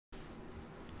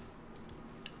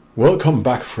Welcome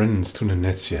back, friends, to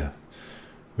Venezia.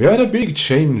 We had a big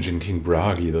change in King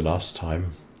Bragi the last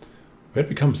time. We had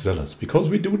become zealous because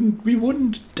we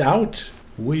wouldn't doubt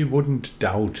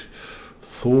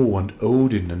Thor and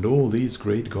Odin and all these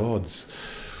great gods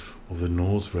of the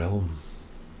Norse realm.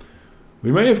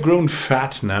 We may have grown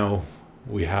fat now.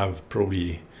 We have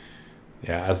probably,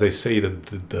 yeah, as they say, the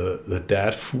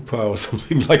dad fupa or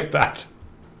something like that.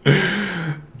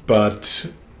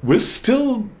 But we're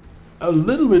still a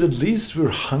little bit, at least we're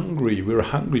hungry. We're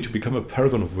hungry to become a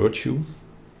paragon of virtue.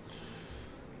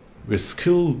 We're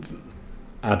skilled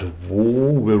at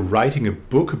war. We're writing a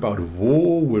book about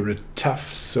war. We're a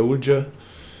tough soldier.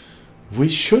 We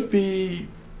should be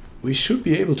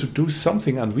able to do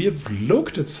something, and we have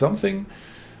looked at something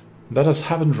that has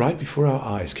happened right before our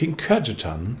eyes. King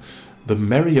Kajetan, the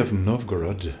Merry of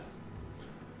Novgorod,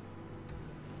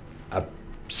 a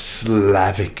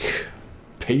Slavic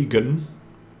pagan,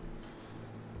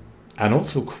 and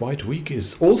also quite weak,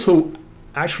 is also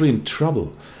actually in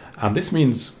trouble. And this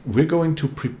means we're going to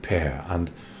prepare.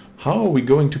 And how are we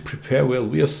going to prepare? Well,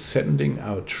 we are sending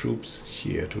our troops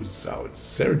here to South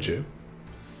Serge.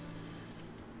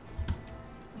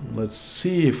 Let's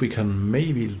see if we can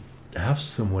maybe have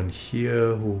someone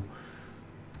here who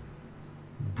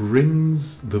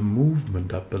brings the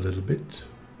movement up a little bit.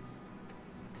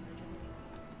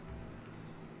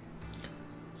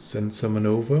 Send someone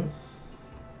over.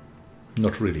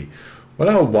 Not really. Well,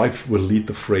 our wife will lead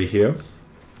the fray here.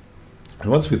 And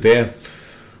once we're there,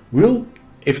 we'll,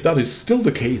 if that is still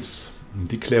the case,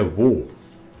 declare war.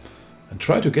 And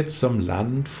try to get some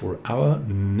land for our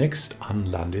next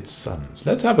unlanded sons.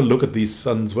 Let's have a look at these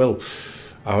sons. Well,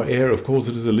 our heir, of course,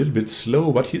 it is a little bit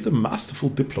slow, but he's a masterful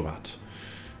diplomat.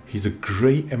 He's a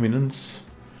grey eminence.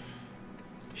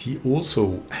 He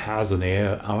also has an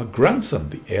heir, our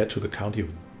grandson, the heir to the county of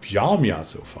Bjarmia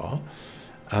so far.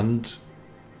 And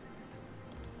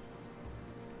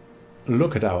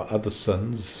look at our other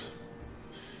sons.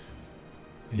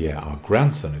 Yeah, our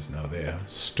grandson is now there.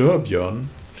 Sturbjörn.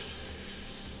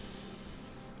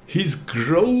 He's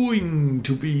growing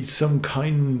to be some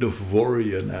kind of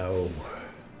warrior now.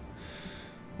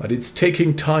 But it's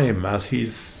taking time, as he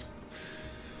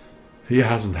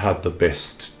hasn't had the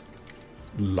best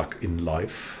luck in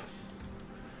life.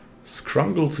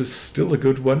 Scrungles is still a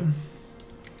good one.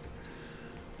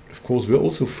 Of course, we're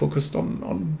also focused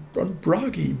on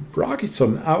Bragi, Bragi's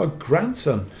son, our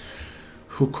grandson,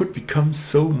 who could become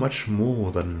so much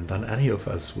more than any of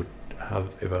us would have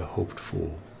ever hoped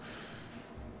for.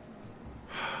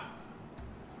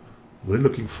 We're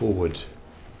looking forward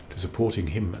to supporting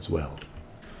him as well.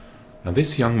 And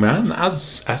this young man,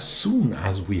 as soon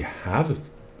as we have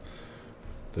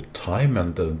the time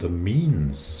and the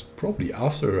means, probably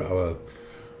after our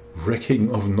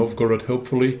wrecking of Novgorod,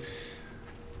 hopefully,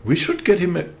 we should get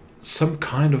him some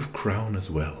kind of crown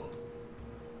as well.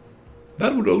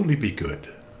 That would only be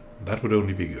good. That would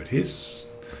only be good. He's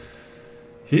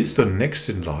the next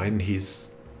in line.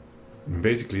 He's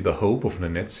basically the hope of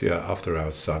Venezia after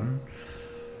our son.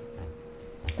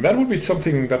 That would be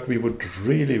something that we would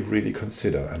really, really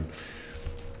consider. And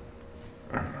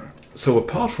so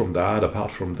apart from that,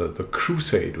 apart from the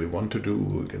crusade we want to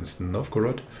do against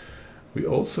Novgorod, we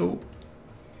also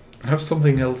have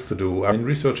something else to do. I mean,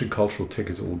 researching cultural tech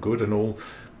is all good and all,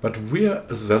 but we're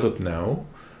a zealot now,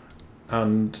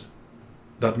 and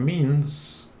that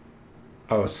means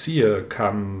our seer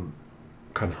can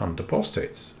hunt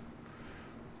apostates,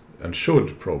 and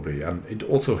should probably, and it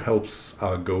also helps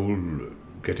our goal,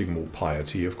 getting more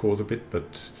piety, of course, a bit,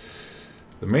 but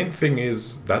the main thing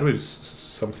is that is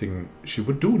something she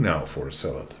would do now for a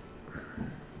zealot.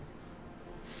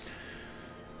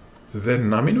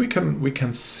 Then, I mean, we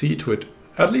can see to it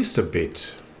at least a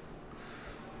bit.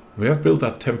 We have built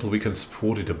that temple, we can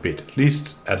support it a bit,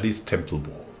 at least temple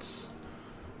walls.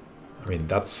 I mean,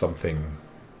 that's something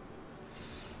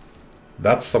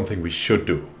we should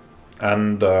do.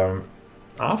 And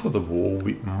after the war,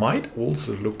 we might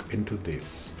also look into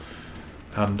this.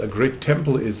 And a great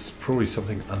temple is probably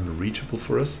something unreachable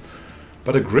for us,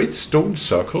 but a great stone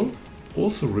circle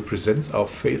also represents our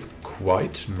faith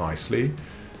quite nicely.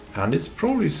 And it's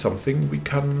probably something we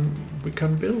can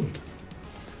build.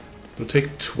 It'll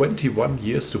take 21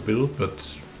 years to build,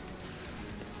 but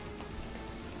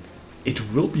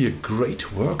it will be a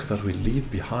great work that we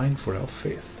leave behind for our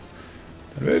faith.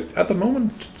 And we're at the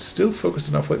moment still focused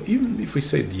on our faith, even if we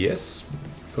said yes,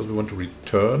 because we want to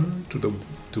return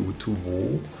to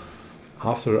war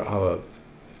after our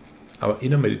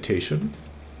inner meditation,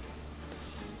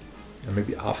 and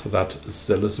maybe after that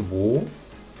zealous war.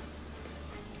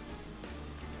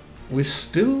 We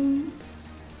still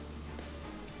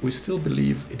still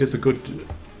believe it is a good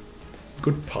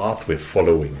path we're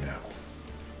following now.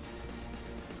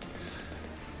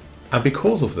 And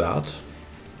because of that,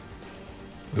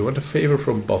 we want a favor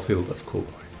from Bothild of Koloi.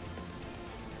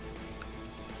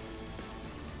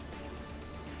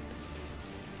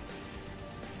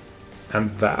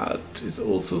 And that is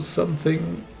also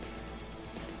something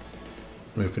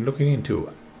we've been looking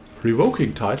into.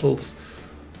 Revoking titles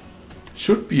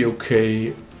should be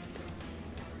okay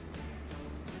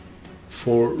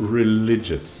for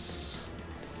religious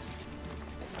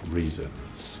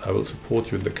reasons. I will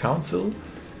support you in the council.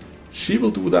 She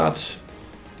will do that,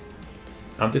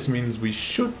 and this means we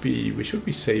should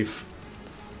be safe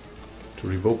to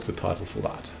revoke the title for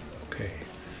that. Okay.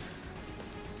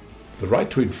 The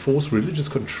right to enforce religious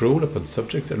control upon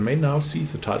subjects and may now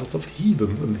seize the titles of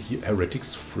heathens and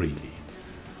heretics freely.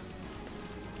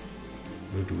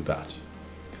 We'll do that.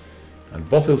 And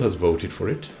Bothild has voted for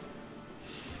it.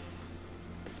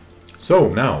 So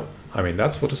now, I mean,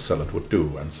 that's what a zealot would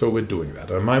do, and so we're doing that.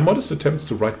 And my modest attempts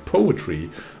to write poetry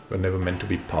were never meant to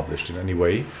be published in any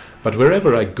way, but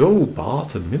wherever I go,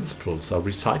 bards and minstrels are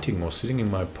reciting or singing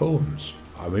my poems.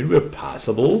 I mean, we're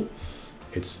passable.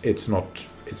 It's not,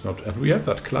 and we have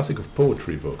that classic of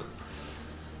poetry book.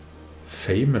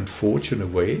 Fame and fortune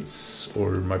awaits,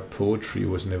 or my poetry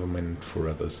was never meant for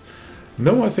others.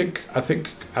 No, I think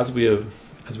as we're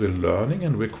learning,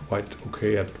 and we're quite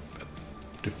okay at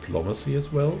diplomacy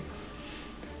as well.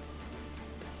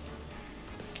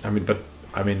 I mean,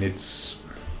 it's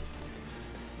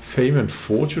fame and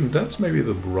fortune. That's maybe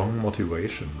the wrong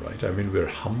motivation, right? I mean, we're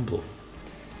humble.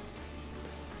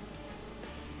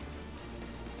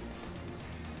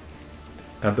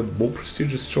 And the more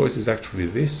prestigious choice is actually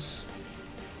this.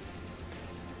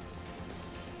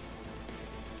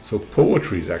 So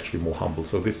poetry is actually more humble.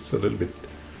 So this is a little bit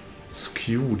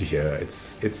skewed here.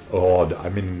 It's odd. I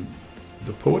mean,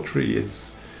 the poetry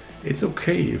is, it's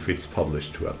okay if it's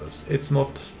published to others. It's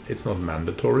not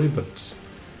mandatory, but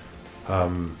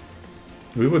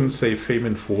we wouldn't say fame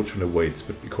and fortune awaits,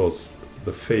 but because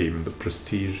the fame, the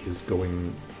prestige is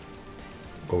going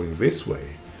this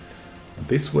way. And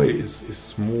this way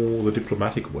is more the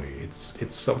diplomatic way.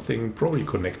 It's something probably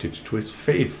connected to his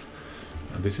faith.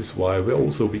 And this is why we're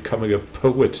also becoming a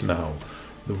poet now.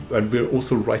 And we're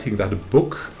also writing that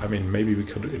book. I mean, maybe we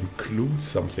could include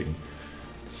something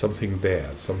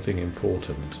there, something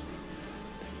important.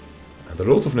 And the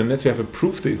Lords of Nenetia have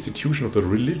approved the institution of the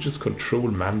religious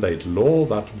control mandate law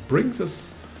that brings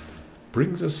us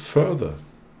further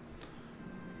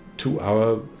to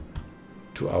our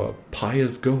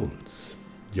pious goals.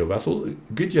 Your vassal,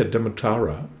 Gidya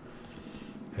Demutara,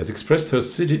 has expressed her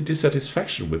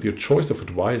dissatisfaction with your choice of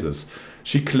advisors.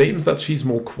 She claims that she's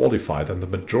more qualified than the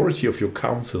majority of your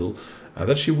council and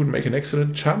that she would make an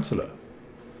excellent chancellor.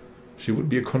 She would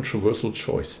be a controversial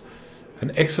choice.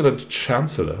 An excellent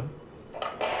chancellor?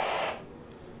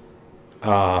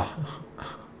 An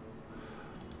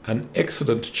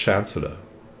excellent chancellor.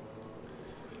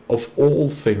 Of all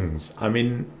things, I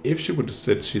mean, if she would have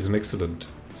said she's an excellent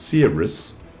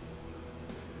seeress,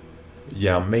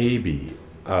 yeah, maybe.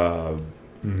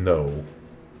 No.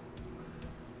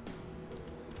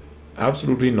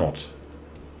 Absolutely not.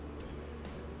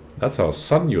 That's our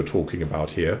son you're talking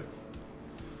about here.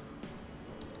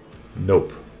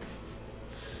 Nope.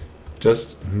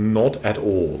 Just not at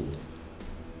all.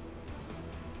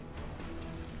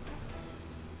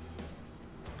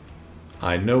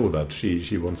 I know that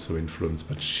she wants to influence,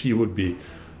 but she would be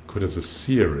good as a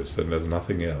seeress and as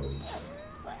nothing else.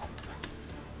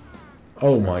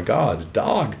 Oh my god,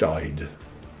 Dark died.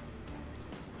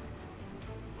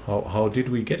 How did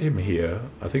we get him here?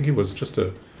 I think he was just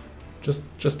a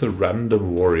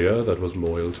random warrior that was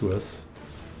loyal to us.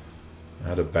 I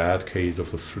had a bad case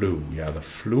of the flu. Yeah, the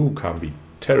flu can be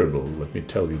terrible, let me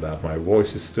tell you that. My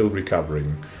voice is still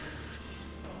recovering.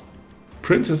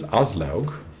 Princess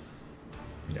Aslaug,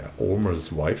 yeah,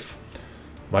 Ormer's wife.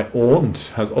 My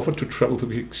aunt has offered to travel to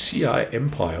the Xiai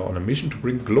Empire on a mission to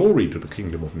bring glory to the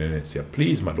kingdom of Nenetia.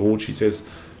 Please, my lord, she says,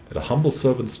 let a humble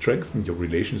servant strengthen your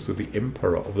relations with the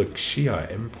emperor of the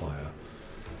Xiai Empire.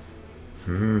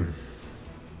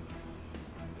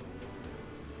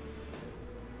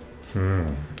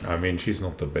 I mean, she's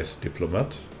not the best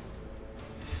diplomat.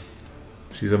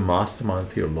 She's a mastermind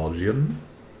theologian.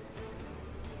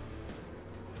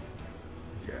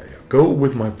 Yeah. Go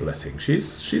with my blessing.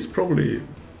 She's probably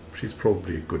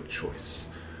a good choice.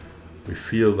 We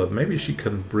feel that maybe she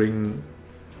can bring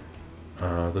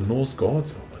the Norse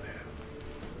gods over there.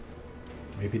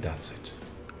 Maybe that's it.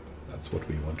 That's what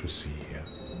we want to see here.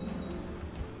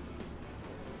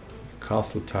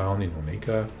 Castle town in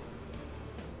Onega.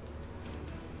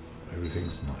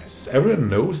 Everything's nice. Everyone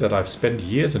knows that I've spent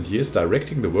years and years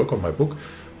directing the work on my book,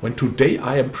 when today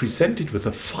I am presented with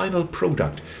a final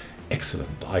product.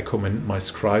 Excellent. I commend my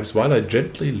scribes while I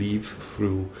gently leaf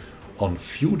through on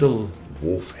feudal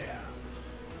warfare.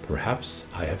 Perhaps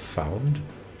I have found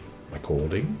my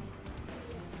calling.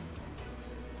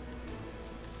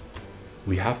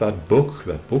 We have that book.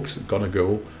 That book's gonna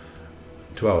go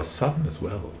to our son as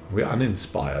well. We're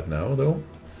uninspired now, though.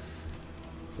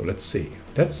 So let's see.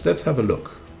 Let's have a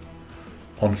look.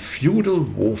 On feudal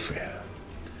warfare.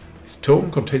 This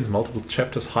tome contains multiple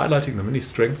chapters highlighting the many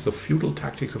strengths of feudal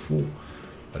tactics of war.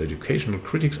 But educational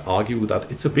critics argue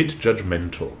that it's a bit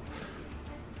judgmental.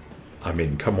 I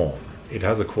mean, come on. It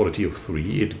has a quality of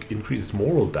 3. It increases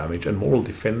moral damage and moral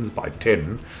defense by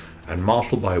 10 and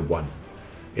martial by 1.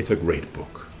 It's a great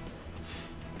book.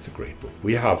 It's a great book.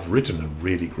 We have written a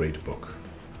really great book.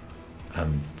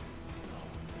 And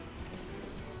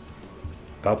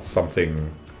that's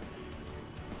something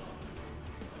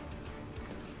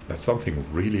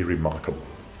really remarkable.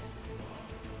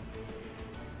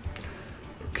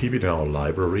 We'll keep it in our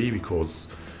library because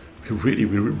we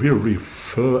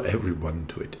refer everyone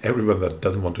to it. Everyone that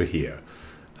doesn't want to hear.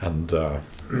 And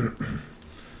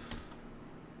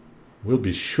we'll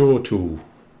be sure to.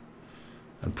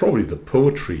 And probably the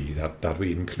poetry that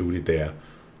we included there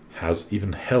has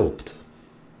even helped.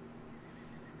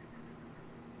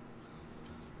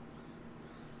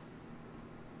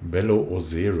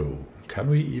 Beloozero. Can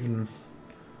we even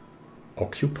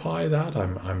occupy that?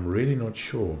 I'm really not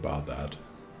sure about that.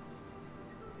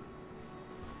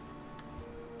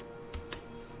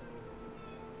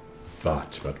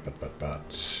 But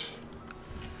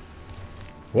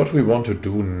what we want to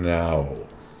do now.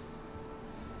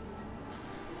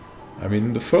 I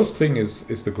mean, the first thing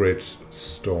is the Great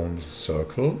Stone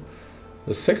Circle.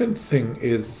 The second thing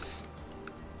is,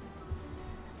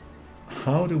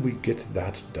 how do we get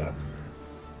that done?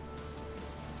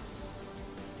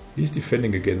 He's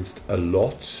defending against a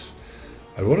lot.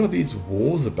 And what are these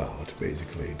wars about,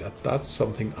 basically? That's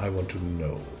something I want to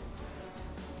know.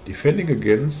 Defending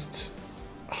against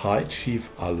High Chief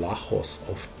Alachos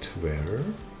of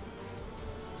Tver.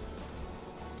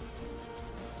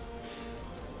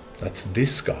 That's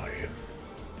this guy.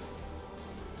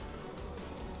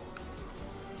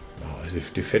 Wow, as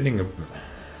if defending a...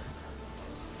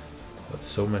 That's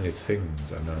so many things,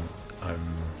 and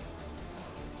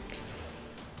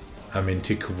I mean,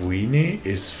 Tikwini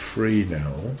is free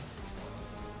now.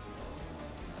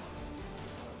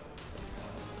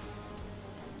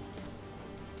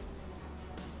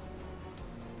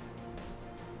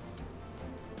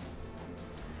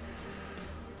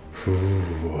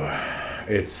 Ooh,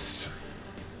 it's...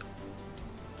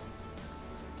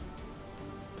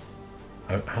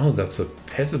 Oh, that's a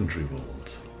peasant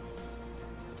revolt.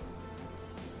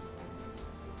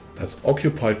 That's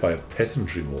occupied by a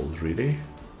peasant revolt, really?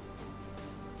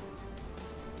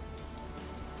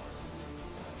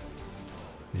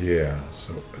 Yeah,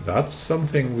 so that's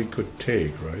something we could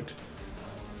take, right?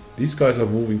 These guys are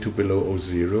moving to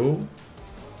Beloozero.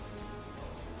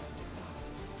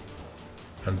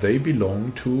 And they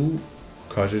belong to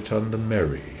Kajetan the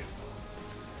Merry.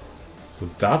 So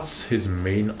that's his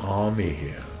main army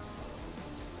here.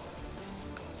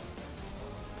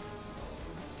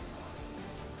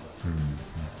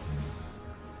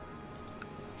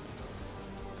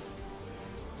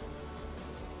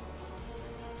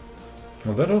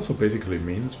 Well, that also basically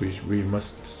means we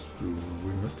must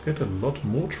get a lot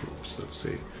more troops. Let's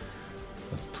see.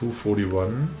 That's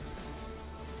 241.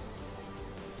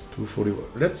 241.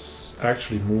 Let's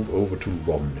actually move over to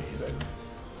Romney then.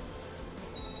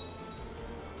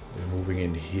 They're moving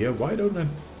in here. Why don't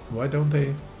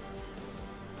they?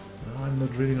 I'm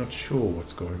really not sure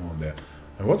what's going on there.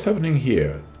 And what's happening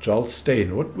here? Jarl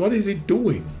Stein. What is he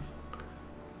doing?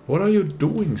 What are you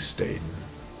doing, Stein?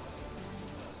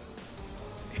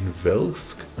 In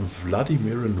Velsk,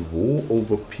 Vladimir in war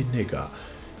over Pinega.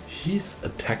 He's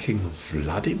attacking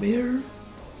Vladimir?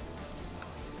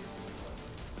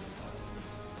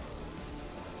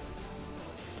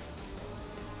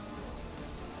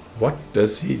 What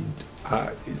does he...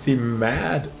 is he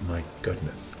mad? My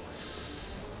goodness.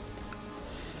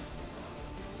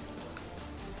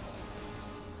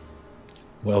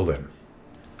 Well then.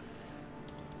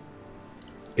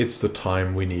 It's the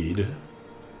time we need.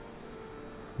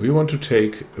 We want to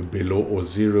take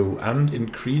Beloozero and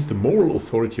increase the moral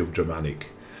authority of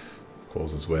Germanic, of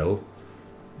course, as well.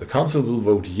 The council will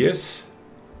vote yes,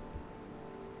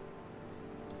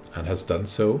 and has done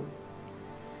so.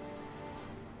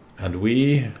 And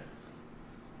we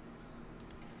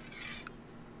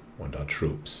want our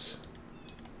troops.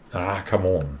 Ah, come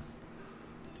on.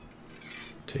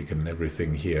 Taken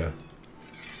everything here.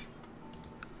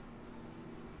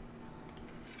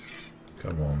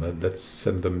 Come on, let's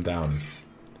send them down.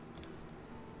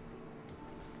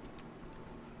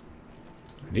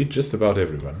 We need just about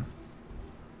everyone.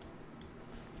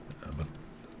 But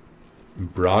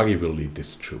Bragi will lead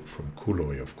this troop from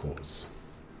Kuloi, of course.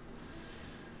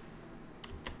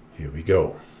 Here we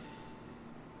go.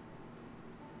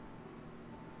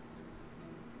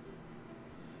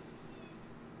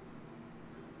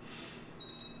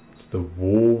 It's the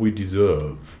war we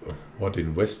deserve. What,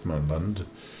 in Westmanland?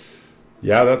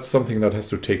 Yeah, that's something that has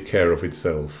to take care of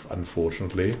itself,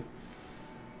 unfortunately.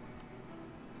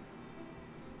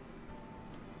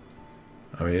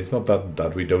 I mean, it's not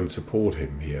that we don't support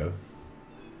him here.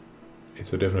 It's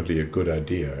definitely a good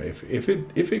idea. If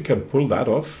it can pull that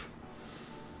off,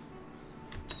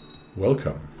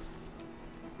 welcome.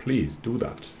 Please do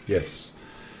that. Yes.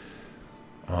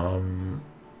 Can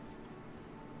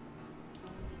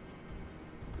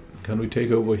we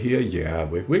take over here? Yeah,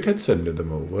 we can send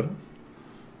them over.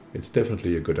 It's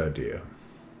definitely a good idea.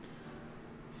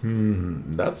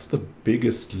 That's the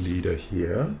biggest leader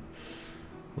here.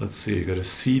 Let's see, you got a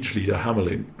siege leader,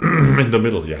 Hamelin, in the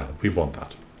middle. Yeah, we want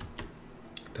that.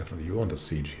 Definitely, you want a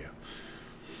siege here.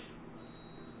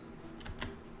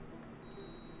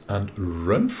 And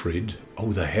Renfrid,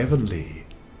 oh, the heavenly.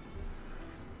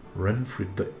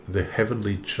 Renfrid, the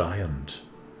heavenly giant.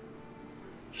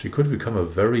 She could become a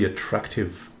very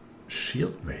attractive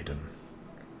shield maiden.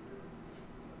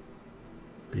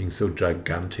 Being so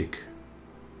gigantic.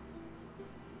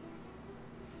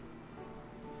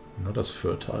 Not as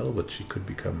fertile, but she could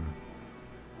become...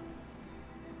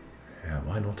 Yeah,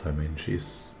 why not? I mean,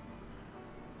 she's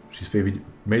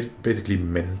basically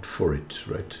meant for it,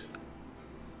 right?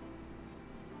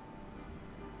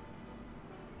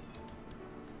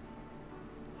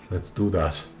 Let's do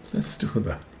that. Let's do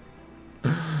that.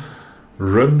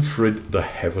 Renfrid the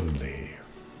Heavenly.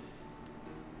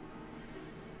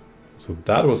 So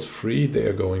that was free. They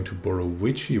are going to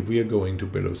Borowichi. We are going to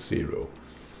Beloozero.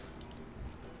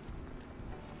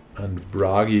 And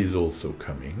Bragi is also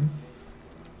coming.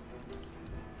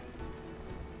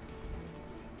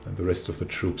 And the rest of the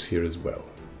troops here as well.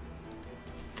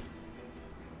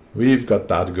 We've got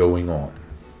that going on.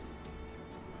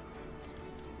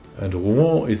 And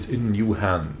Rouen is in new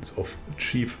hands of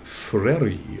Chief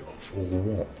Freri of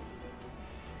Rouen.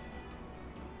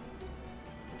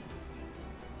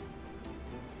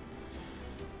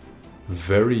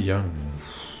 Very young.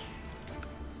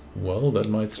 Well, that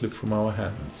might slip from our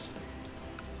hands.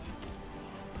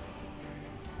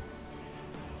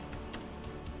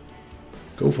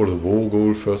 Go for the war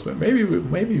goal first. Maybe we'll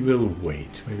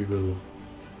wait. Maybe we'll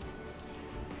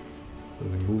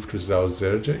we move to South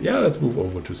Zerja? Yeah, let's move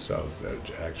over to South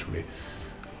Zerja, actually.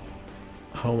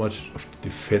 How much of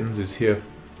defense is here?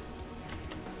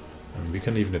 And we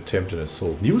can even attempt an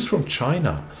assault. News from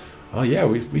China. Oh yeah,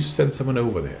 we've sent someone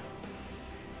over there.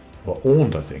 Or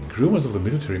owned, I think. Rumors of the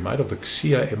military might of the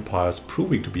Xia empires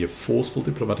proving to be a forceful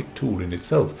diplomatic tool in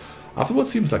itself. After what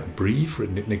seems like brief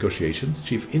negotiations,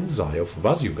 Chief Inzai of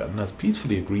Vazyugan has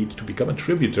peacefully agreed to become a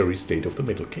tributary state of the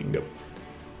Middle Kingdom.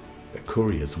 The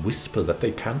couriers whisper that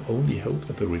they can only hope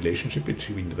that the relationship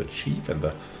between the chief and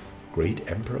the great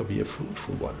emperor be a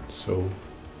fruitful one. So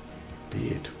be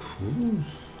it. Ooh.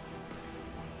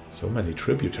 So many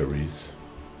tributaries.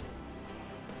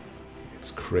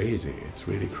 It's crazy. It's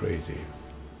really crazy.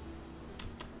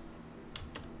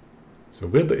 So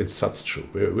we're the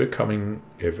Insatz-troop. We're coming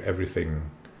if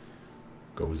everything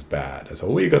goes bad. So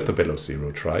we got the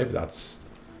Beloozero tribe. That's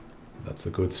a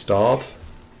good start.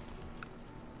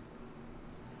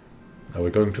 Now we're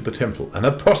going to the temple. An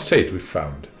apostate we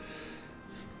found.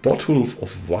 Botulf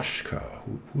of Vashka.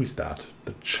 Who is that?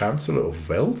 The Chancellor of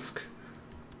Velsk?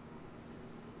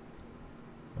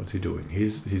 What's he doing?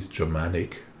 He's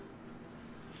Germanic.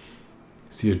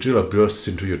 Siagilla bursts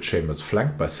into your chambers,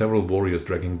 flanked by several warriors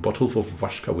dragging Botulf of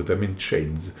Vashka with them in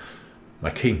chains. My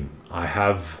king, I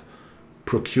have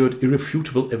procured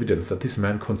irrefutable evidence that this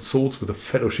man consorts with the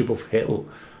fellowship of hell.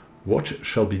 What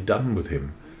shall be done with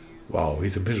him? Wow,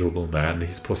 he's a miserable man.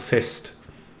 He's possessed.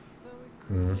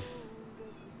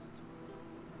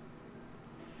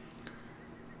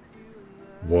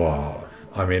 Wow.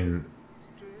 I mean...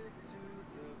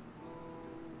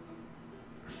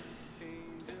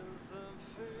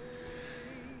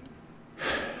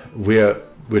 We're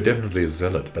definitely a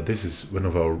zealot, but this is one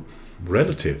of our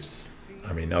relatives.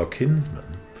 I mean, our kinsman.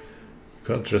 You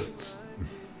can't just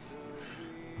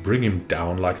bring him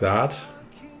down like that.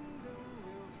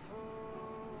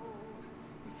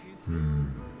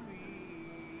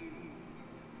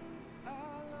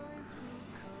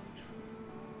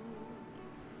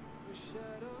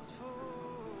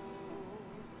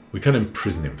 We can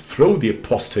imprison him. Throw the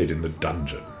apostate in the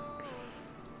dungeon.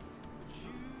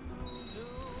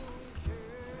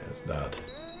 There's that.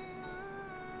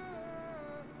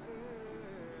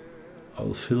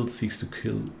 Alfild seeks to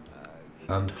kill,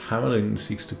 and Hamelin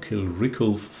seeks to kill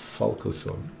Rikulf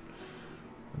Falkelson.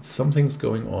 Something's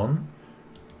going on.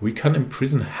 We can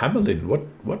imprison Hamelin.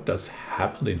 What does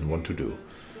Hamelin want to do?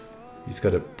 He's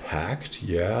got a pact,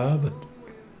 yeah, but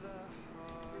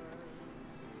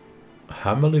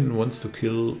Hamelin wants to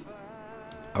kill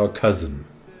our cousin.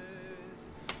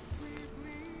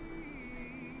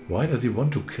 Why does he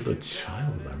want to kill a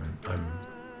child?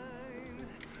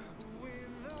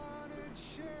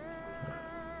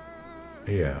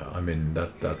 Yeah, I mean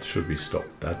that should be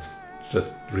stopped. That's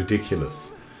just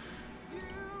ridiculous.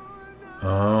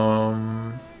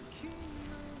 So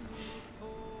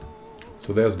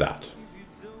there's that.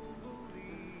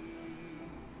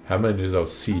 Hamelin is our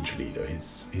siege leader.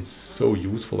 He's so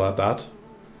useful at that.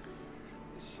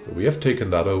 So we have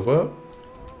taken that over.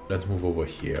 Let's move over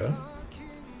here.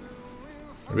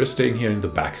 We're staying here in the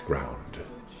background,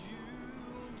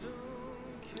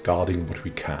 guarding what we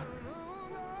can.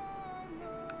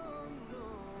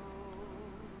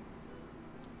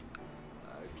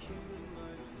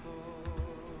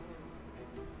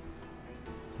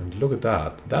 And look at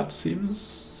that. That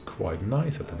seems quite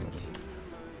nice at the moment.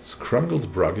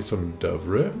 Scrungelsbrug is on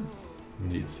Dovre.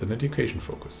 Needs an education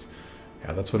focus.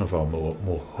 Yeah, that's one of our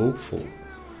more hopeful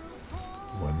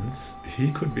ones.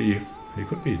 He could be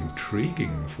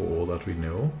intriguing for all that we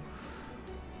know.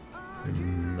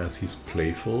 As he's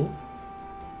playful.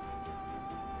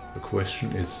 The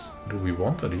question is, do we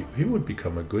want that? He would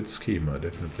become a good schemer,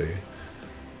 definitely.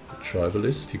 A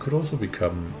tribalist. He could also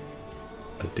become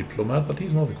a diplomat, but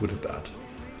he's not good at that.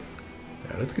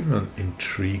 Yeah, let's give him an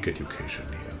intrigue education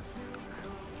here.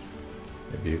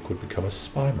 Maybe he could become a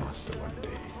spy master one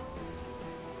day.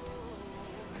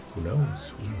 Who knows?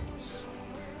 Who knows?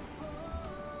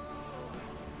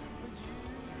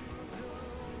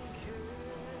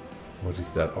 What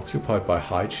is that? Occupied by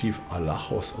High Chief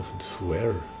Alachos of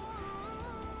Tfuer.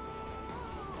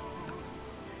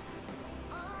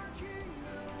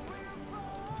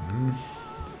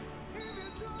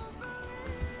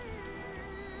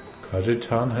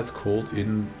 Kajetan has called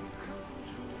in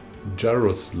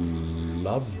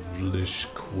Jaroslavlish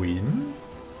Queen.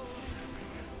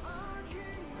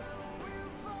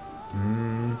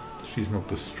 She's not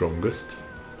the strongest.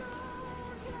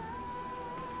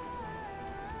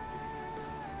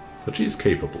 But she's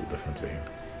capable, definitely.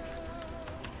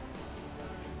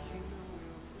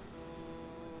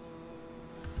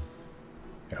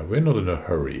 Yeah, we're not in a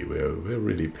hurry. We're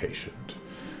really patient.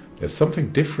 There's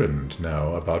something different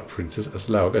now about Princess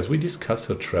Aslaug. As we discuss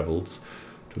her travels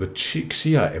to the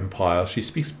Xia Empire, she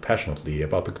speaks passionately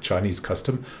about the Chinese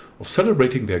custom of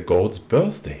celebrating their gods'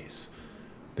 birthdays.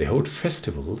 They hold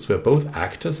festivals where both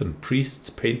actors and priests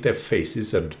paint their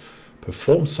faces and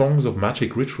perform songs of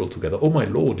magic ritual together. Oh my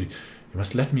lord, you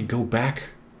must let me go back.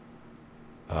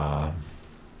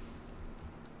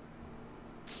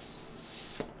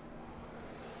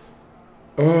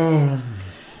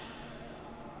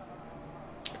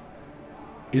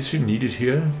 Is she needed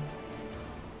here?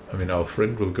 I mean, our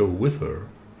friend will go with her.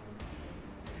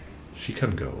 She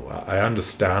can go. I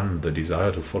understand the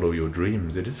desire to follow your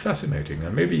dreams. It is fascinating,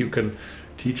 and maybe you can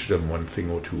teach them one thing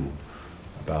or two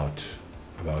about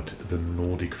the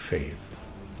Nordic faith.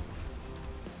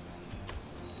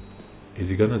 Is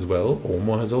he gone as well?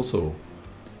 Ormor has also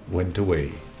went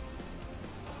away.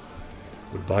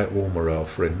 Goodbye, Ormor, our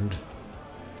friend.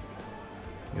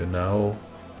 You're now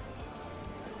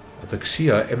at the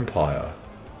Xia Empire.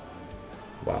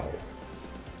 Wow.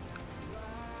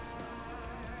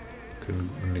 Can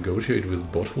negotiate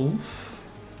with Botwolf.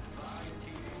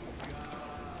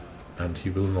 And he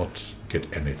will not get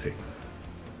anything.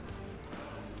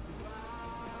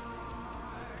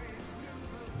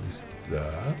 Is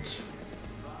that?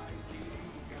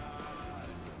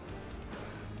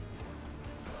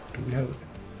 Do we have...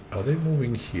 Are they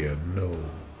moving here? No.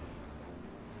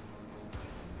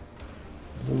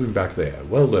 Moving back there.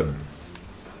 Well then.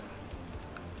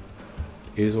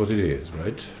 Is what it is,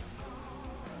 right?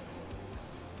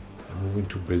 I'm moving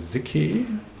to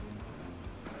Beziki.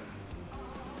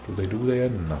 Do they do there?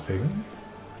 Nothing.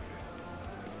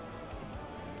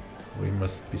 We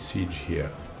must besiege here.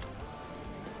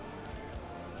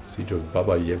 Siege of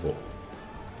Babayevo.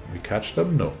 We catch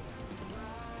them? No.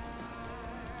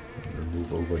 We'll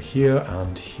move over here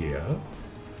and here.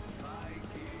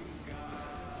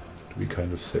 Do we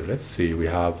kind of say, let's see, we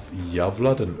have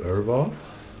Yavlad and Urva.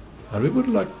 And we would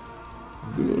like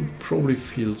We would probably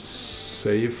feel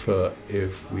safer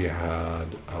if we had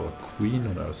our queen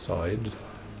on our side.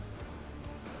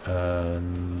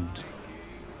 And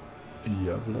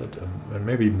Yavlad and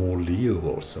maybe more Leo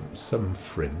or some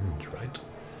friend, right?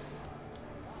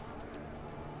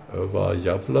 Over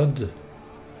Yavlad.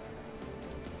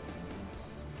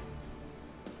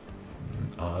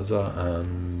 Asa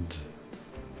and...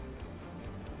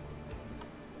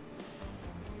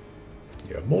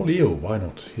 yeah, more Leo, why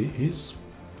not? He's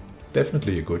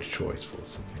definitely a good choice for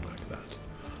something like that.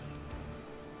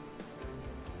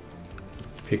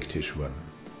 Pictish one.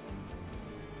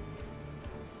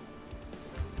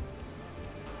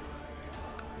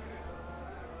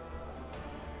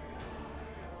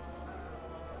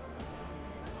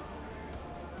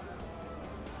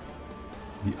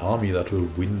 The army that will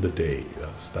win the day.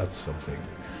 That's something.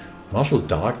 Marshal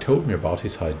Dark told me about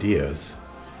his ideas.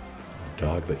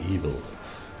 Dark the Evil.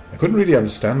 I couldn't really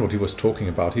understand what he was talking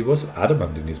about. He was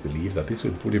adamant in his belief that this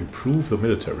would improve the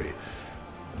military.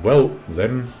 Well,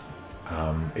 then,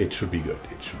 it should be good.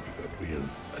 It should be good. We'll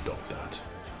adopt that.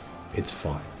 It's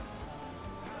fine.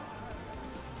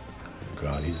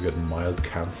 God, he's got mild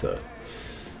cancer.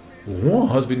 Rouen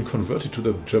has been converted to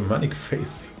the Germanic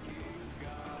faith.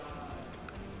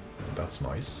 That's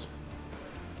nice.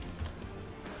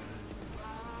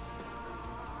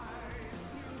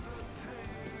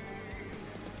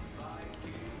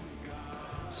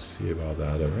 Let's see about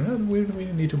that. We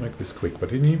need to make this quick,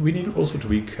 but we need also to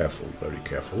be careful, very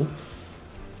careful.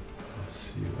 Let's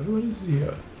see, what is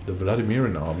here? The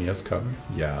Vladimiran army has come.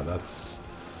 Yeah, that's...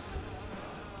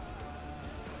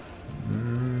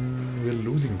 we're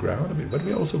losing ground a bit, but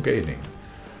we're also gaining.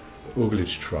 The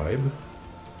Urglich tribe.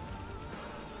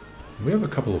 We have a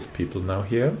couple of people now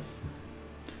here,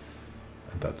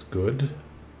 and that's good.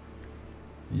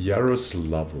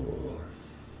 Yaroslavl.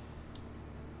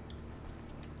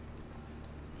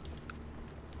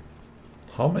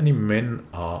 How many men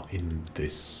are in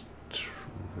this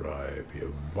tribe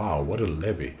here? Wow, what a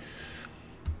levy.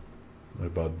 What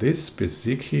about this?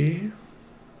 Beziki?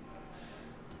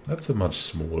 That's a much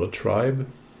smaller tribe.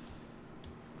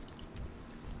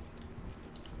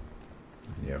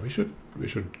 Yeah, we should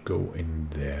go in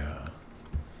there.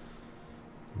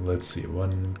 Let's see,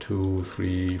 1, 2,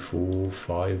 3, 4,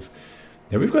 5.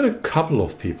 Yeah, we've got a couple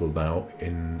of people now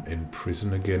in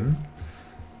prison again,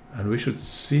 and we should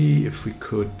see if we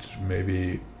could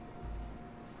maybe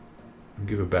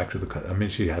give her back to the... I mean,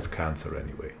 she has cancer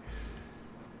anyway.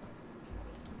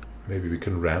 Maybe we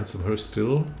can ransom her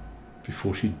still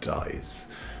before she dies.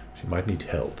 She might need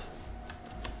help.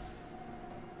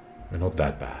 We're not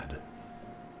that bad.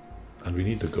 And we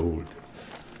need the gold.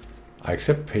 I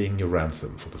accept paying your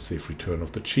ransom for the safe return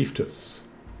of the chiefess.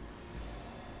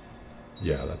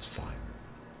 Yeah, that's fine.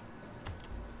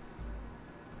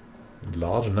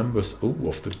 Large numbers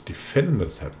of the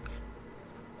defenders have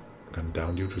gone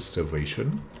down due to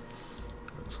starvation.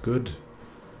 That's good.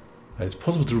 And it's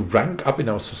possible to rank up in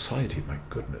our society, my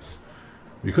goodness.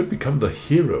 We could become the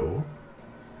hero.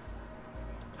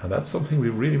 And that's something we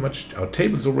really much... Our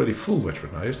table is already full,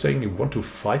 veteran. Are you saying you want to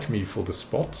fight me for the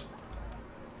spot?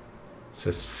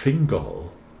 Says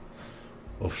Fingal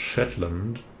of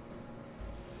Shetland.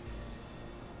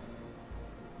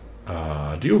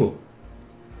 Duel.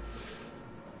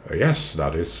 Yes,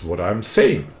 that is what I'm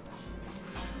saying.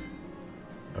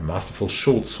 A masterful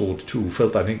short sword too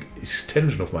felt an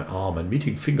extension of my arm, and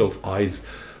meeting Fingal's eyes,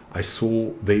 I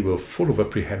saw they were full of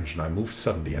apprehension. I moved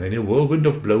suddenly, and in a whirlwind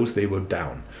of blows they were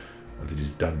down. Once it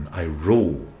is done, I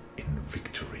roll in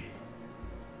victory.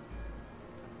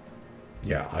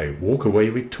 Yeah, I walk away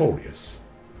victorious.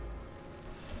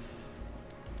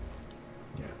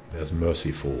 Yeah, there's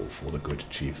mercy for the good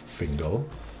Chief Fingal.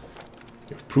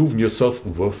 You've proven yourself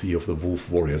worthy of the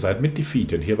Wolf Warriors. I admit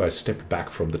defeat and hereby step back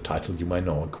from the title you might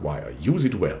now acquire. Use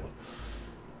it well.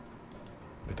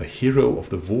 We're the hero of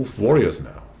the Wolf Warriors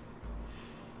now.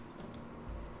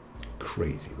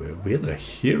 Crazy. We're the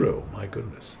hero, my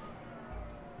goodness.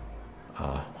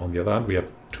 On the other hand,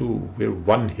 we're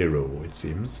one hero, it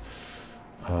seems.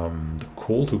 The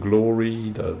call to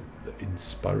glory, the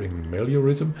inspiring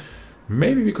meliorism.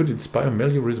 Maybe we could inspire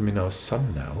meliorism in our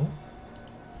son now.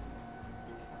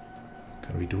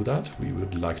 Can we do that? We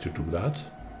would like to do that.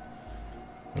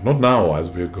 But not now, as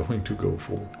we're going to go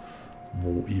for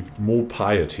more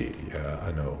piety. Yeah,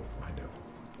 I know.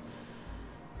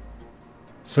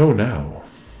 So now,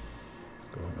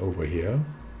 going over here,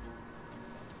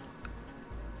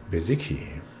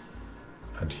 Beziki,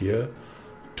 and here,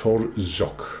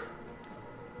 Torzhok.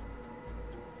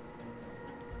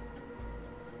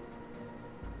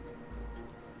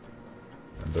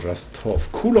 And the rest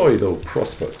of Kuloi, though,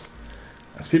 prospers.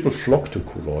 As people flock to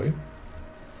Kuloi,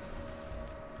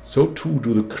 so too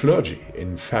do the clergy.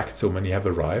 In fact, so many have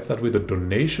arrived that with a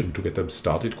donation to get them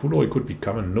started, Kuloi could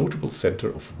become a notable center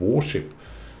of worship.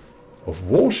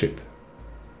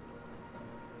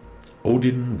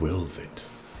 Odin wills it.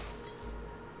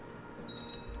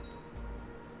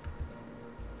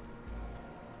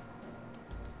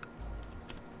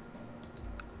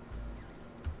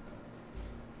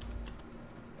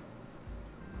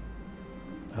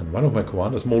 And one of my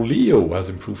commanders, Molio, has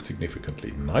improved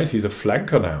significantly. Nice, he's a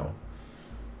flanker now.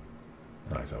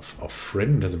 Nice, our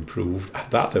friend has improved at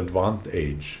that advanced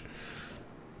age.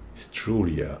 He's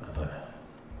truly a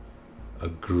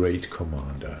great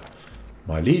commander.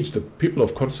 My liege, the people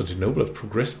of Constantinople have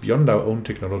progressed beyond our own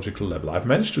technological level. I've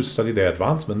managed to study their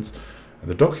advancements, and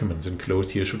the documents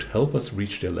enclosed here should help us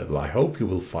reach their level. I hope you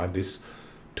will find this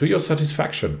to your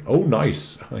satisfaction. Oh,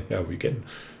 nice. Yeah, we get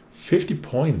 50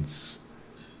 points.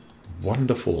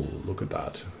 Wonderful. Look at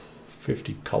that.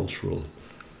 50 cultural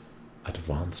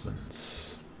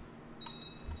advancements.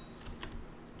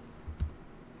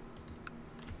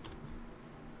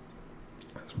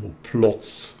 There's more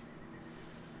plots.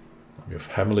 We have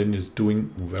Hamelin is doing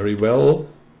very well.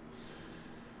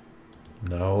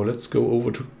 Now let's go over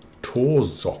to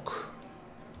Torzok.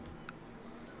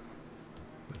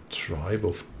 The tribe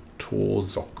of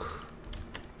Torzok.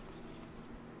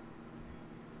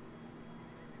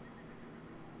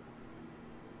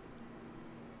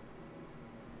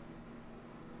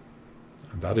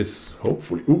 And that is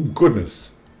hopefully... Oh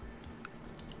goodness!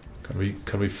 Can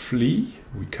we flee?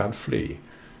 We can't flee.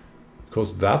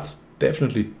 Because that's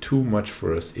definitely too much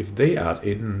for us. If they add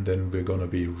in, then we're gonna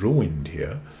be ruined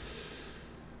here.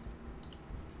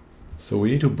 So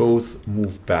we need to both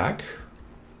move back.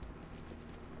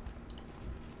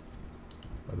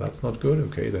 Well, that's not good.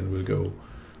 Okay, then we'll go.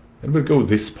 Then we'll go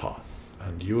this path,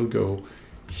 and you will go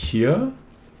here,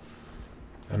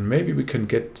 and maybe we can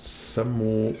get some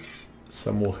more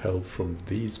help from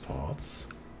these parts.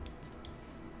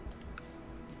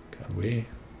 Can we?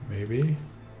 Maybe.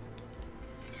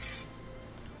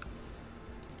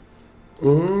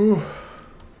 Oh,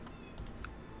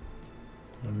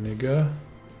 Nigger,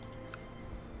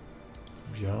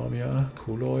 Biamia,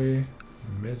 Kuloi,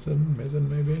 Mezen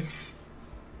maybe,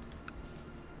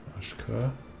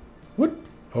 Ashka. What?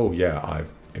 Oh yeah, I've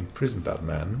imprisoned that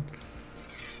man.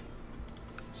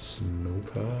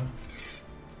 Snooper.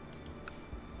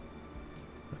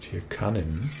 But here,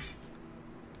 Cannon.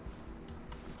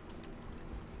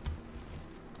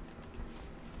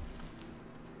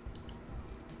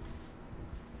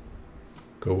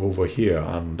 Go over here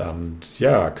and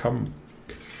yeah, come.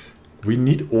 We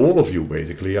need all of you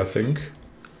basically, I think.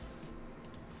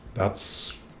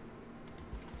 That's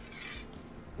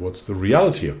what's the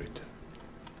reality of it.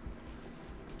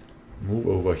 Move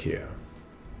over here.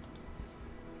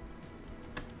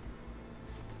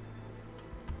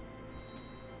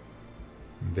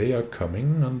 They are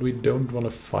coming and we don't want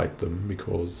to fight them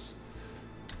because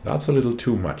that's a little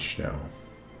too much now.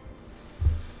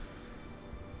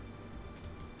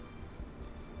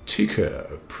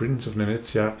 Tika, Prince of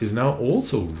Venetia, is now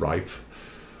also ripe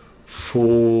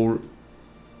for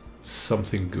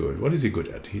something good. What is he good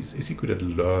at? Is he good at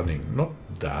learning? Not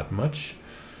that much.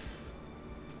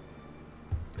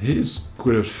 He is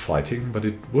good at fighting, but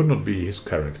it would not be his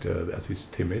character as he's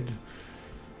timid.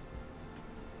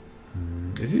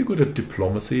 Is he good at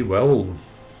diplomacy? Well,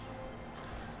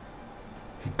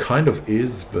 he kind of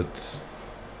is, but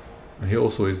he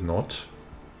also is not.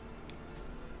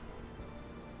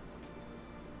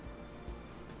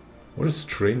 What a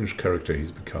strange character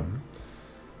he's become.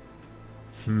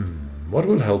 What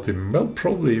will help him? Well,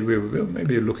 probably we're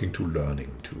maybe looking to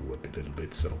learning too a little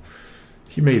bit, so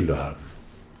he may learn.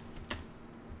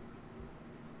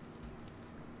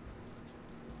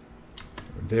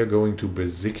 They're going to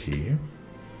Beziki.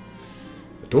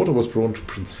 A daughter was born to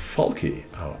Prince Falki,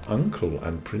 our uncle,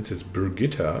 and Princess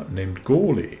Birgitta, named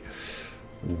Goli.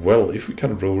 Well, if we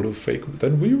can roll the fate,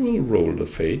 then we will roll the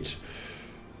fate.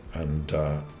 And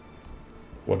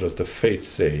what does the fate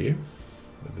say?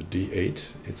 With the D8,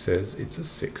 it says it's a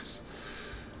 6.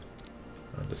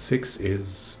 And the 6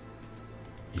 is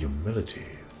humility.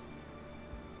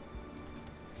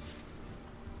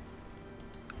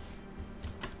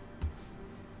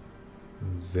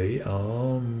 They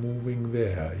are moving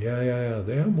there. Yeah,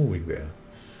 they are moving there.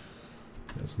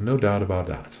 There's no doubt about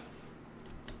that.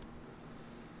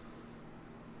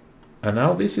 And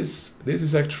now this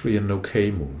is actually an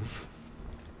okay move.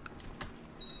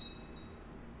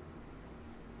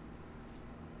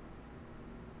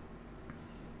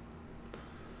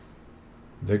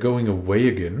 They're going away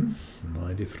again.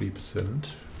 93%.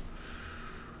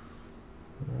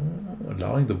 Oh,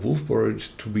 allowing the wolf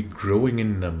warriors to be growing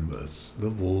in numbers. The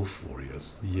wolf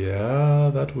warriors.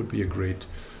 Yeah, that would be a great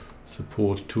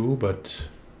support too, but...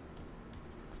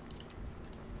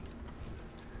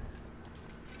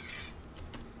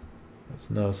 let's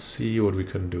now see what we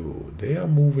can do. They are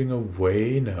moving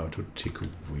away now to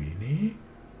Tikuvini.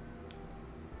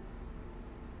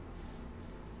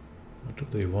 What do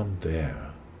they want there?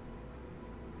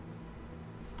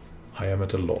 I am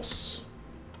at a loss.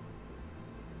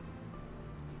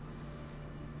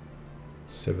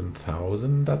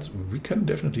 7,000. That's, we can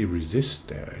definitely resist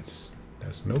there.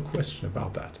 There's no question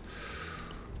about that.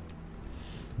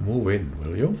 Move in,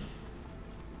 will you?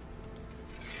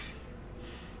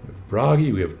 We have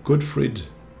Bragi, we have Goodfried,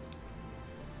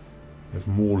 we have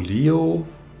more Leo.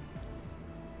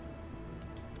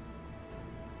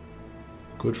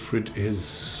 Goodfried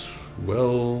is,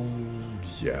 well,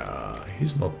 yeah,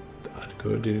 he's not that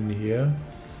good in here.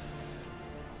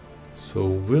 So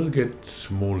we'll get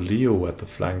more Leo at the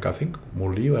flank. I think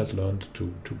more Leo has learned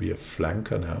to be a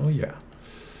flanker now, yeah.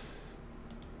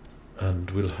 And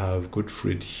we'll have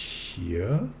Goodfried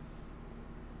here.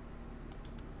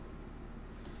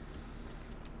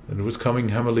 Then it was coming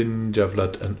Hamelin,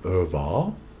 Javlat and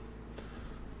Urvar.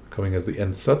 Coming as the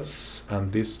Ensats,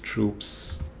 and these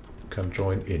troops can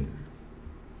join in.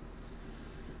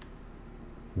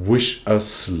 Wish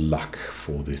us luck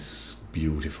for this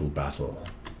beautiful battle.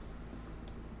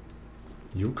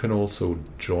 You can also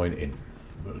join in,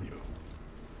 will you?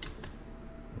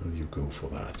 Will you go for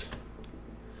that?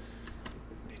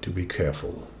 Need to be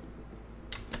careful.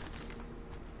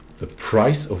 The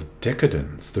price of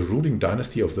decadence. The ruling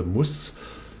dynasty of the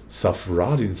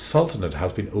Mus-Safradin Sultanate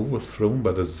has been overthrown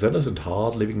by the zealous and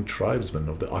hard-living tribesmen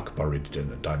of the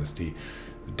Akbarid dynasty.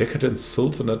 The decadent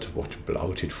Sultanate, what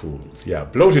bloated fools. Yeah,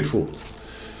 bloated fools.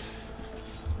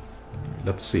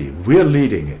 Let's see. We're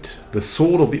leading it. The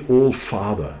sword of the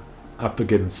All-Father up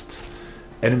against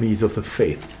enemies of the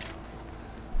faith.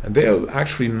 And they are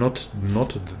actually not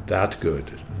that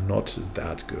good. Not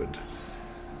that good.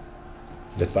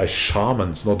 Led by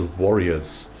shamans, not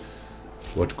warriors.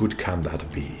 What good can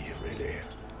that be, really?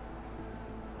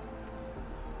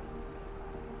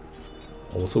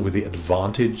 Also with the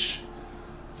advantage...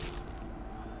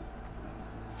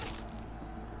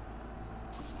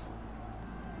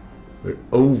 we're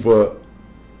over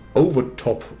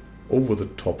the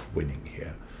top winning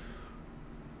here.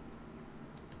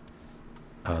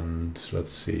 And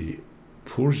let's see,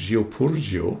 Purgio.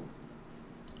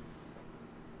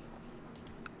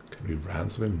 Can we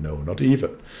ransom him? No, not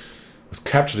even. Was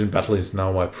captured in battle, is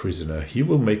now my prisoner. He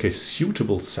will make a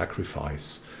suitable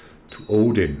sacrifice to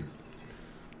Odin.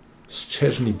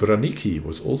 Szczesny Braniki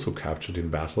was also captured in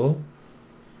battle.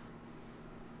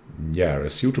 Yeah,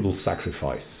 a suitable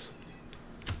sacrifice.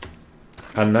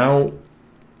 And now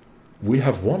we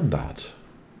have won that.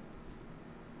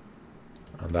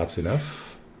 And that's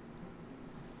enough.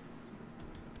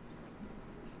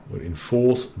 We'll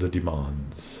enforce the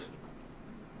demands.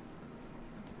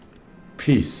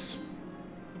 Peace.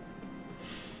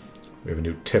 We have a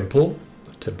new temple.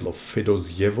 The Temple of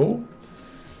Fedosyevo.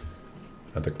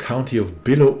 And the county of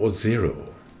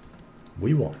Beloozero.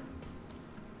 We won.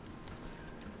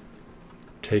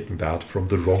 Taking that from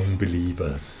the wrong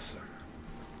believers.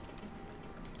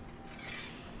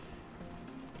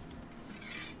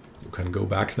 You can go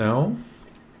back now.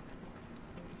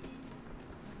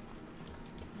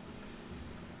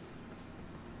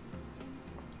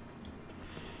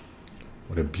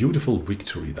 What a beautiful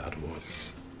victory that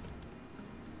was.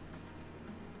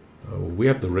 We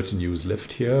have the retinues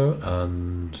left here,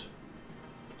 and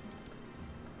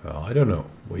I don't know.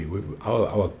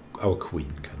 Our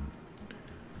queen can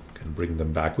bring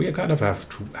them back. We kind of have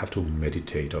to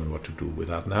meditate on what to do with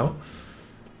that now.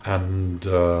 And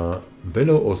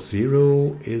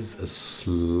Beloozero is a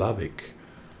Slavic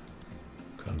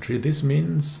country. This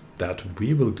means that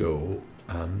we will go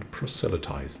and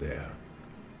proselytize there.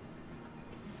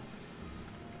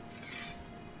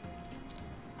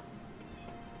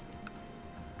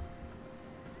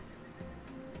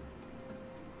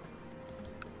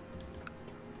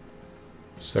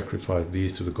 Sacrifice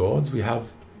these to the gods. We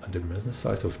have a dimension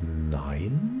size of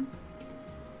 9.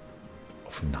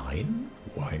 Of 9?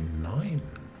 Why 9?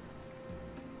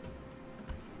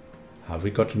 Have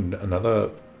we gotten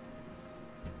another?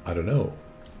 I don't know.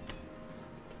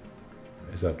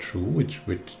 Is that true?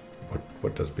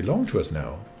 What does belong to us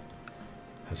now?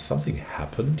 Has something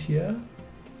happened here?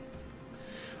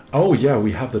 Oh yeah,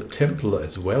 we have the temple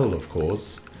as well, of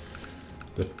course.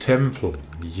 The temple.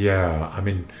 Yeah, I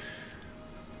mean,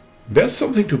 There's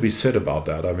something to be said about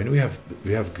that. I mean, we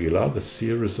have Gila, the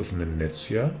series of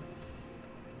Nenetsia.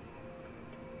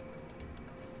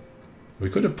 We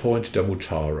could appoint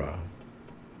Damutara.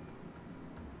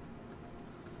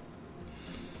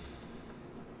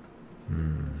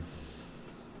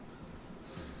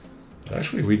 But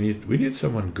actually, we need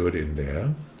someone good in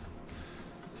there,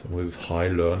 someone with high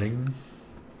learning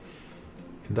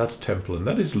in that temple, and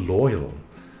that is loyal.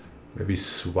 Maybe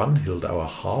Swanhild, our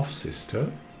half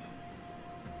sister.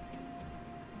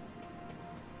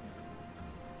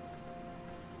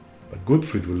 But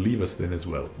Gudfrid will leave us then as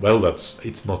well. Well,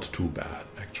 it's not too bad,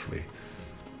 actually.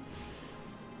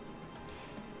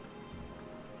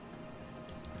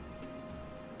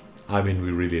 I mean,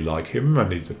 we really like him,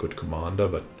 and he's a good commander,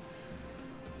 but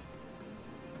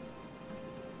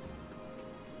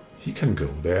he can go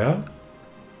there.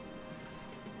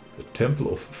 The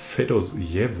Temple of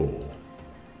Fedosevo.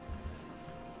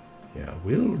 Yeah,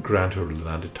 we'll grant her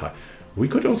landed time. We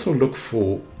could also look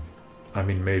for, I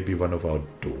mean, maybe one of our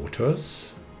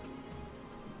daughters.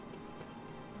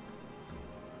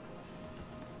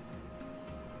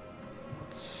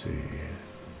 Let's see.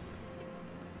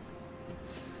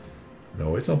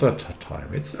 No, it's not that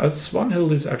time. It's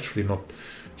Swanhild is actually not.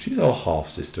 She's our half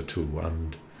sister too,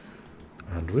 and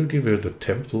we'll give her the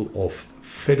Temple of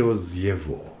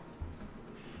Fedosevo.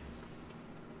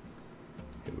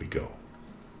 Here we go.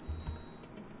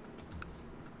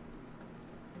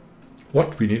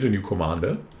 What? We need a new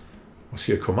commander? Was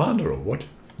she a commander or what?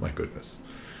 My goodness.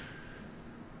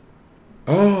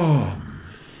 Now,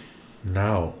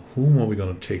 whom are we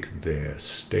going to take there?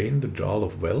 Stein, the Jarl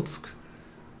of Velsk?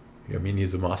 I mean,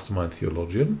 he's a mastermind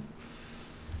theologian.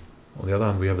 On the other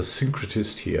hand, we have a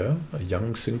syncretist here, a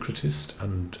young syncretist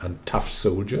and tough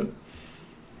soldier.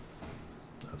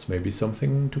 That's maybe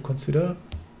something to consider.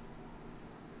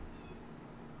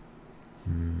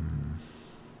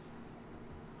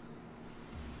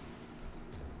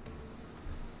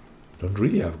 Don't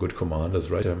really have good commanders,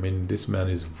 right? I mean, this man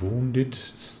is wounded,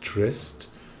 stressed.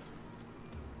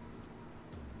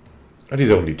 And he's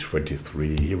only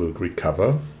 23. He will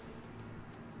recover.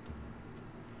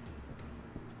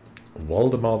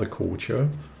 Waldemar the Courtier.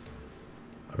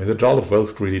 I mean, the Jarl of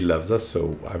Velsk really loves us,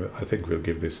 so I think we'll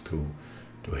give this to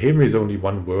him. He's only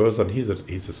one worse, and he's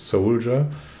a soldier.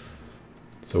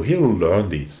 So he'll learn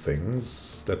these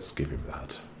things. Let's give him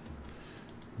that.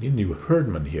 Need a new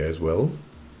herdman here as well.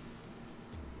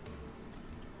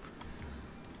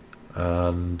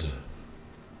 And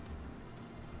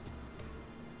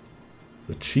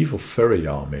the Chief of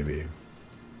Ferriar, maybe.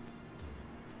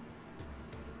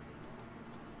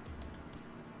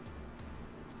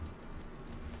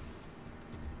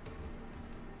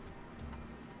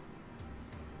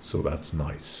 So that's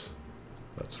nice.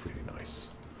 That's really nice.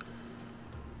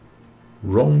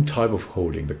 Wrong type of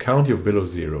holding. The County of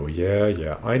Beloozero.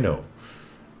 Yeah, I know.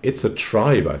 It's a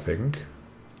tribe, I think.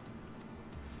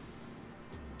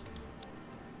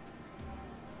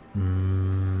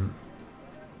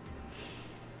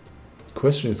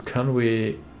 Question is, can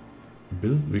we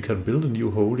build? We can build a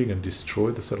new holding and destroy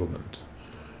the settlement.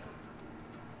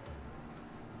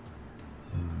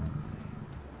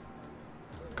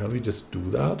 Can we just do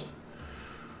that?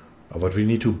 Oh, but we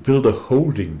need to build a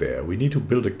holding there. We need to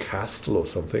build a castle or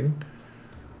something.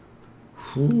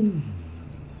 Can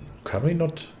we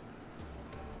not?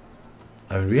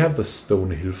 I mean, we have the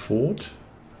Stone Hill Fort.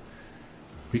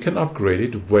 We can upgrade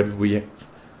it when we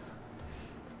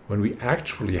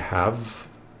actually have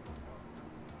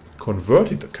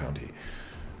converted the county.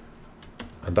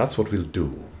 And that's what we'll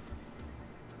do.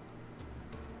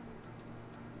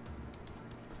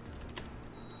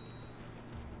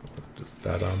 What does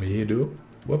that army here do?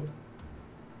 Whoop.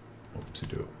 Whoopsie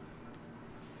do.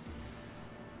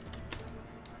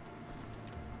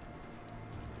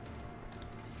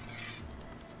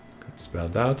 Can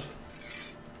disband that.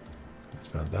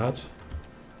 Disband that.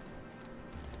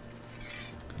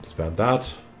 Disband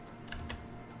that.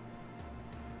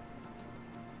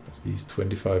 There's these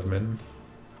 25 men.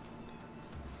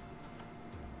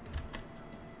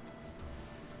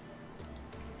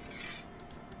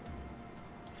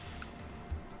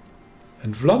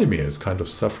 And Vladimir is kind of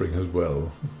suffering as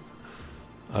well.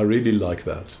 I really like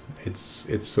that.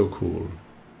 It's so cool.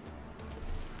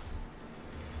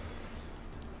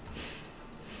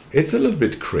 It's a little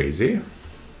bit crazy.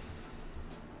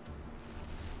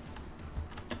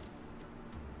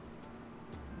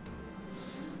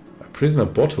 Prisoner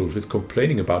Bottle is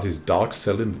complaining about his dark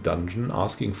cell in the dungeon,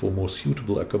 asking for more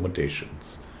suitable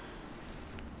accommodations.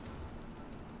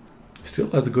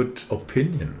 Still has a good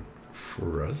opinion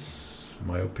for us.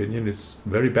 My opinion is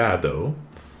very bad though,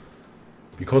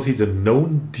 Because he's a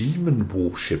known demon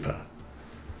worshipper.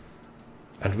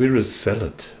 And we're a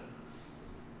zealot.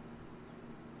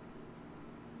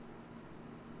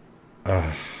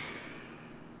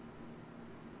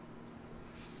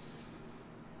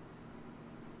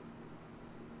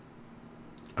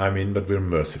 I mean, but we're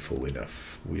merciful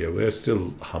enough. We're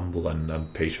still humble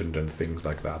and patient and things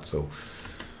like that, so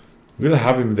we'll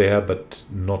have him there, but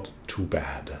not too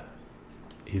bad.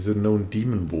 He's a known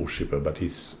demon worshipper, but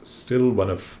he's still one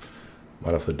of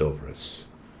the Dovres.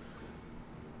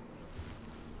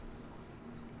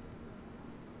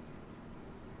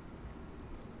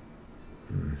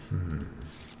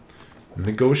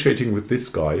 Negotiating with this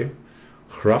guy,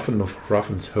 Hrafen of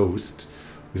Hrafen's host,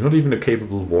 who's not even a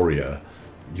capable warrior.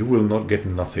 You will not get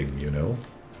nothing, you know?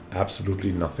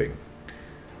 Absolutely nothing.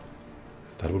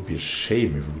 That would be a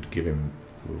shame if we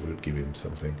would give him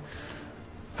something.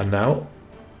 And now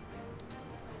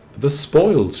the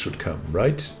spoils should come,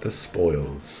 right? The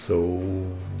spoils. So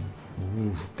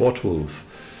Botwolf.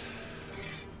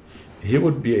 He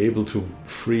would be able to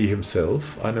free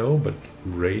himself, I know, but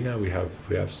Raina,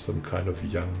 we have some kind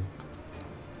of young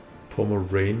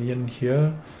Pomeranian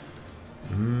here.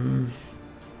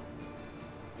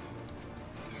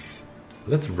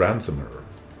 Let's ransom her.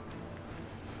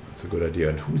 That's a good idea.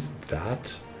 And who's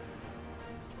that?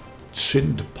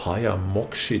 Chind Paya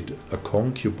Mokshid, a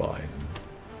concubine.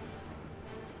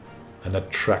 An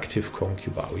attractive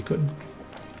concubine. We could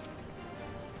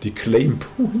declaim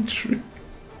poetry.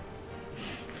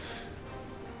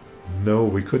 No,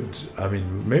 we could, I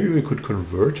mean, maybe we could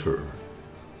convert her.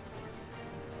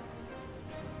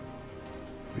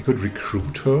 We could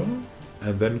recruit her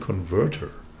and then convert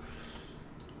her.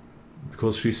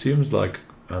 Because she seems like,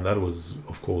 and that was,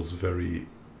 of course, very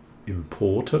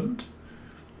important.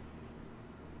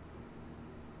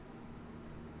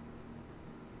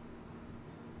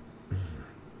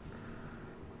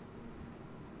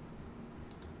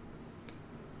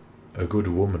 A good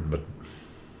woman, but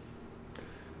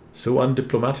so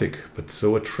undiplomatic, but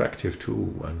so attractive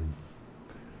too. And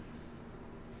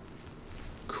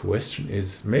question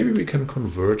is, maybe we can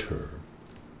convert her.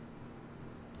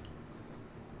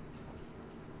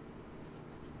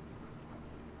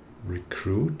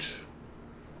 Recruit,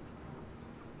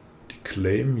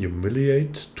 declaim,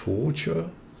 humiliate,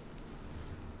 torture,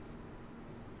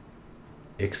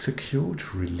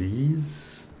 execute,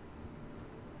 release.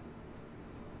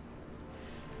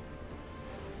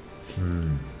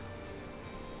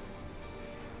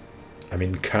 I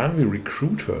mean, can we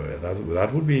recruit her?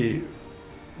 That would be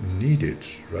needed,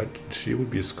 right? She would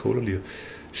be a scholarly...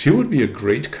 She would be a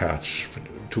great catch.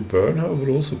 To burn her would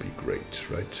also be great,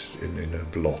 right? In a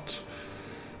blot.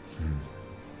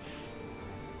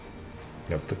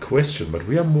 That's the question, but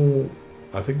we are more...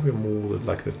 I think we're more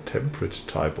like the temperate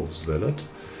type of zealot.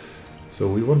 So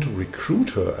we want to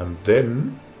recruit her and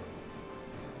then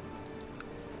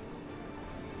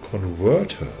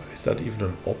convert her. Is that even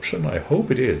an option? I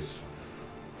hope it is.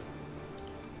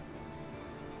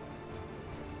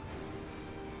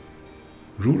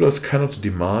 Rulers cannot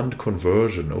demand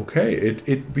conversion.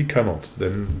 Okay, we cannot.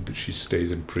 Then she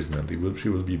stays in prison and she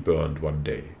will be burned one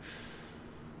day.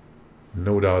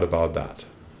 No doubt about that.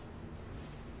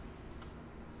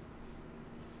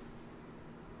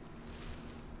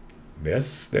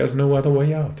 There's no other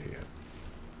way out here.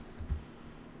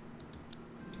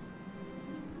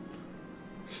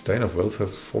 Stain of Wealth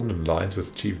has formed an alliance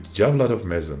with Chief Javlad of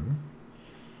Mezan.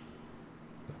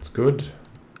 That's good.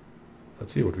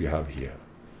 Let's see what we have here.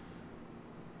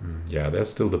 Yeah,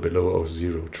 there's still the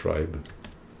Beloozero tribe.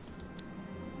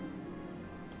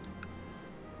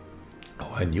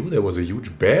 Oh, I knew there was a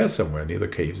huge bear somewhere near the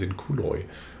caves in Kuloi.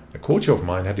 A courtier of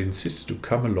mine had insisted to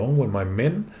come along when my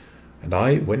men and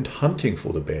I went hunting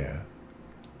for the bear.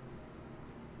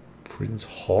 Prince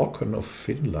Håkon of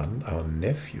Finland, our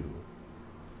nephew,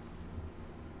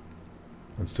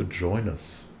 wants to join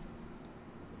us.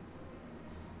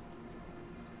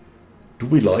 Do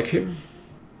we like him?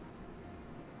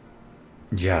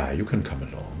 Yeah, you can come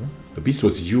along. The beast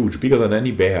was huge, bigger than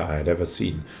any bear I had ever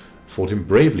seen. Fought him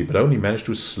bravely, but only managed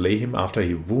to slay him after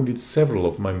he wounded several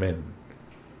of my men.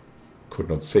 Could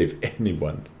not save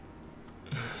anyone.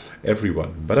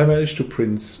 Everyone. But I managed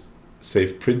to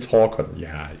save Prince Håkon.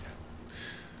 Yeah.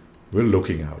 We're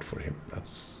looking out for him.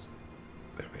 That's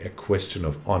a question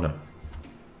of honor.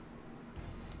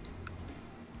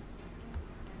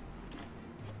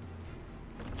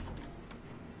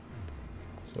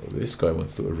 So this guy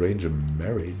wants to arrange a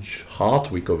marriage.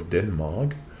 Hartwig of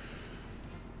Denmark.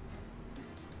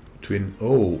 Between,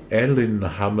 Elin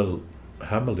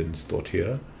Hamelins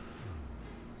here.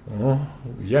 Oh,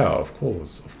 yeah, of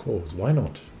course, why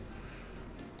not?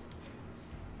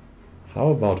 How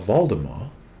about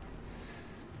Valdemar?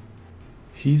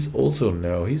 He's also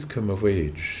now, he's come of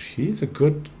age. He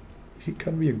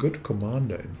can be a good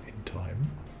commander in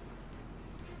time.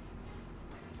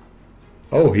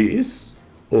 Oh, he is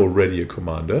already a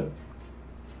commander.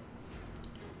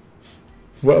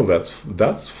 Well,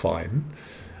 that's fine.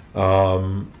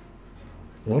 What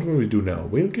will we do now?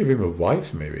 We'll give him a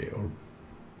wife, maybe, or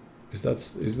is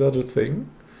that a thing?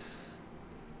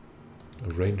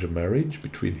 Arrange a marriage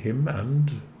between him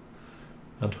and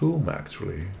whom,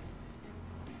 actually?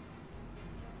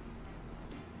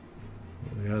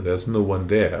 Yeah, there's no one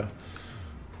there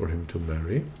for him to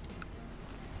marry.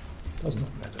 Does not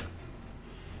matter.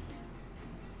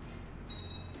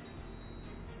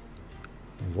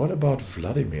 What about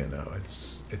Vladimir now?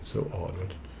 It's so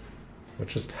odd. What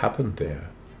just happened there?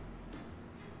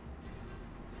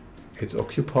 It's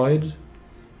occupied.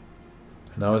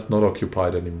 Now it's not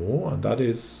occupied anymore, and that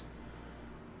is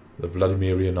the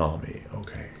Vladimirian army.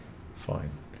 Okay,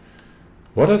 fine.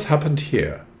 What has happened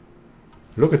here?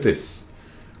 Look at this.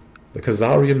 The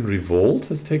Khazarian revolt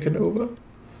has taken over,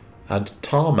 and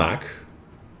Tarmac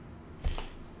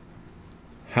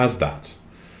has that.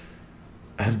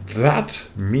 And that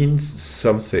means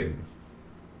something.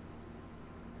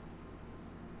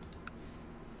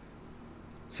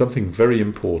 Something very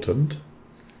important.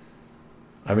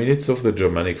 I mean, it's of the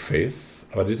Germanic faith,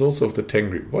 but it's also of the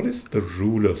Tengri. What is the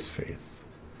ruler's faith?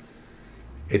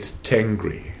 It's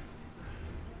Tengri.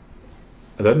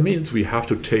 And that means we have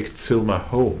to take Tsilma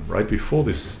home right before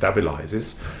this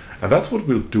stabilizes. And that's what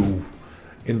we'll do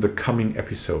in the coming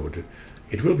episode.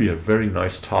 It will be a very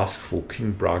nice task for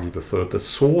King Bragi III, the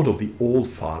sword of the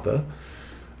All-Father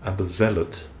and the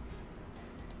Zealot,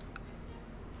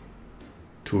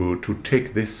 to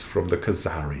take this from the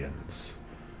Khazarians.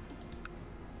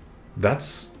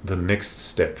 That's the next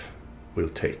step we'll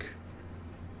take.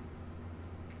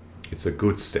 It's a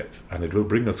good step, and it will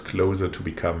bring us closer to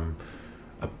become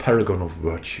a paragon of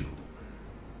virtue.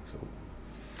 So,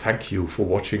 thank you for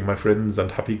watching, my friends,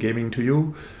 and happy gaming to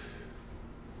you.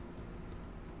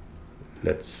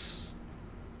 Let's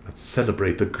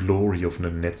celebrate the glory of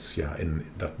Nenetsia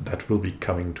that will be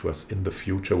coming to us in the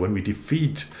future when we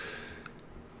defeat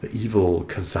the evil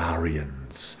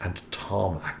Khazarians and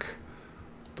Tarmac,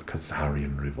 the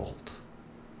Khazarian revolt.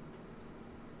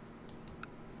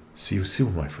 See you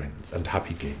soon, my friends, and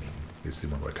happy gaming. This is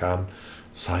Immanuel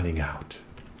signing out.